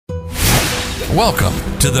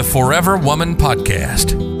Welcome to the Forever Woman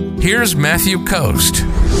Podcast. Here's Matthew Coast.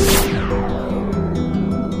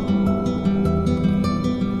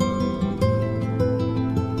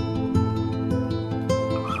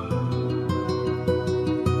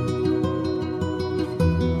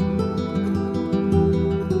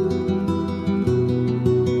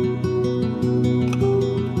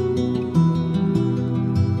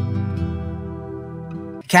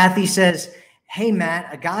 Kathy says, "Hey,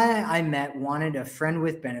 Matt, a guy I met wanted a friend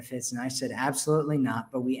with benefits, and I said, absolutely not,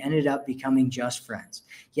 but we ended up becoming just friends.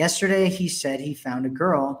 Yesterday, he said he found a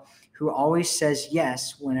girl who always says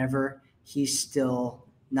yes whenever he's still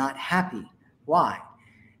not happy. Why?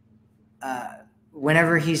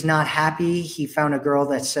 Whenever he's not happy, he found a girl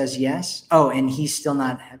that says yes. Oh, and he's still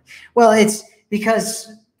not happy. Well, it's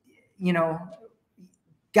because,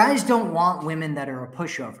 guys don't want women that are a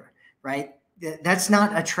pushover, right? That's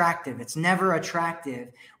not attractive. It's never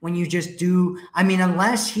attractive when you just do,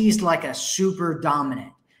 unless he's like a super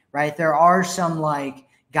dominant, right? There are some like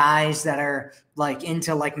guys that are like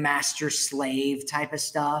into like master slave type of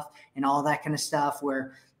stuff and all that kind of stuff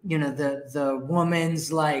where, the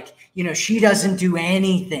woman's like, she doesn't do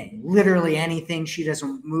anything, literally anything. She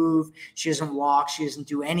doesn't move. She doesn't walk. She doesn't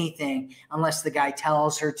do anything unless the guy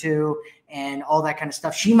tells her to and all that kind of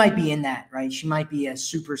stuff. She might be in that, right? She might be a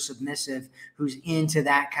super submissive who's into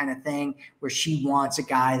that kind of thing where she wants a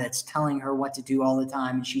guy that's telling her what to do all the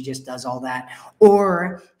time and she just does all that.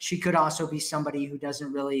 Or she could also be somebody who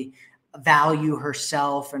doesn't really value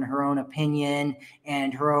herself and her own opinion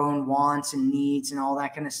and her own wants and needs and all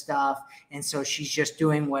that kind of stuff. And so she's just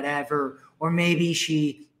doing whatever, or maybe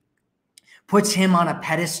she puts him on a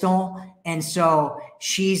pedestal. And so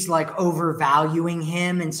she's like overvaluing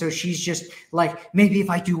him. And so she's just like, maybe if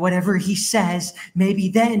I do whatever he says, maybe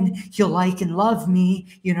then he'll like and love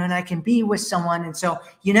me, and I can be with someone. And so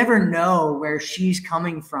you never know where she's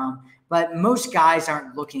coming from. But most guys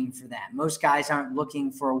aren't looking for that. Most guys aren't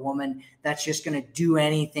looking for a woman that's just going to do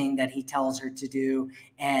anything that he tells her to do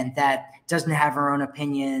and that doesn't have her own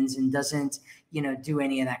opinions and doesn't, do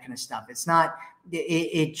any of that kind of stuff. It's not,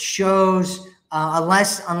 it shows,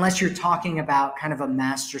 unless you're talking about kind of a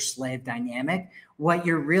master-slave dynamic, what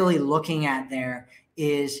you're really looking at there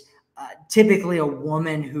is typically a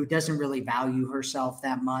woman who doesn't really value herself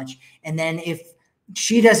that much. And then if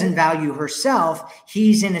she doesn't value herself,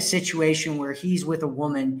 he's in a situation where he's with a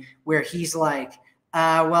woman where he's like,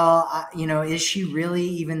 is she really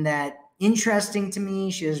even that interesting to me?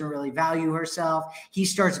 She doesn't really value herself. He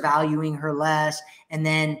starts valuing her less. And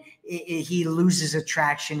then he loses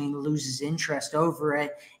attraction. He loses interest over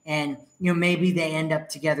it. And, maybe they end up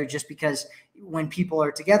together just because when people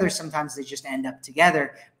are together, sometimes they just end up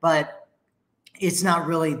together. But it's not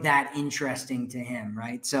really that interesting to him,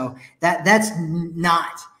 right? So that's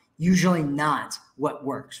usually not what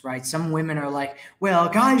works, right? Some women are like, well,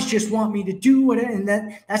 guys just want me to do whatever, and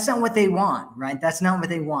that's not what they want, right? That's not what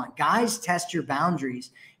they want. Guys test your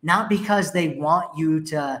boundaries, not because they want you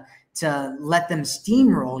to let them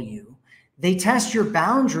steamroll you. They test your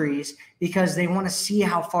boundaries because they want to see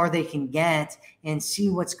how far they can get and see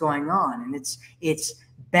what's going on. And it's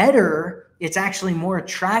better. It's actually more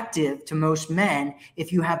attractive to most men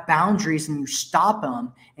if you have boundaries and you stop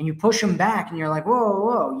them and you push them back and you're like,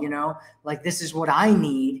 whoa, like this is what I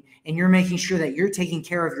need. And you're making sure that you're taking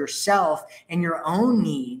care of yourself and your own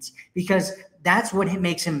needs because that's what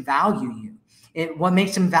makes him value you. What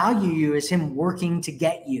makes him value you is him working to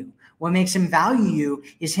get you. What makes him value you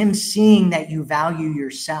is him seeing that you value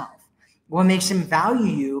yourself. What makes him value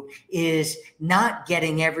you is not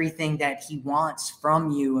getting everything that he wants from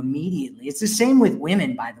you immediately. It's the same with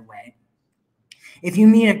women, by the way. If you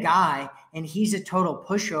meet a guy and he's a total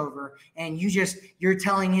pushover and you're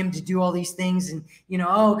telling him to do all these things and,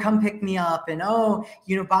 oh, come pick me up and, oh,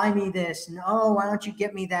 buy me this and, oh, why don't you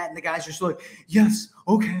get me that? And the guy's just like, yes,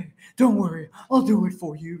 okay, don't worry, I'll do it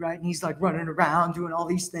for you, right? And he's like running around doing all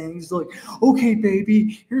these things like, okay,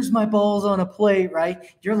 baby, here's my balls on a plate,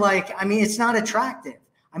 right? You're like, it's not attractive.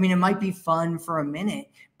 It might be fun for a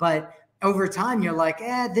minute, but over time you're like,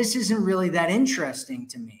 this isn't really that interesting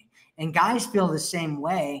to me. And guys feel the same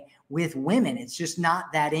way with women. It's just not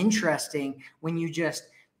that interesting when you just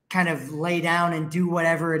kind of lay down and do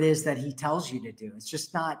whatever it is that he tells you to do.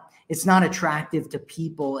 It's not attractive to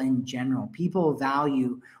people in general. People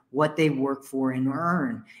value what they work for and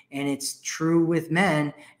earn. And it's true with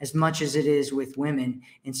men as much as it is with women.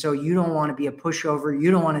 And so you don't want to be a pushover. You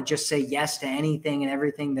don't want to just say yes to anything and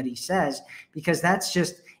everything that he says, because that's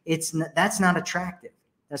not attractive.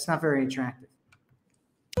 That's not very attractive.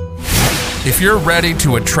 If you're ready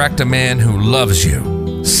to attract a man who loves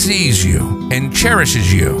you, sees you, and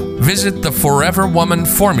cherishes you. Visit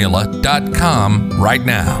theforeverwomanformula.com right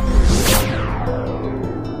now.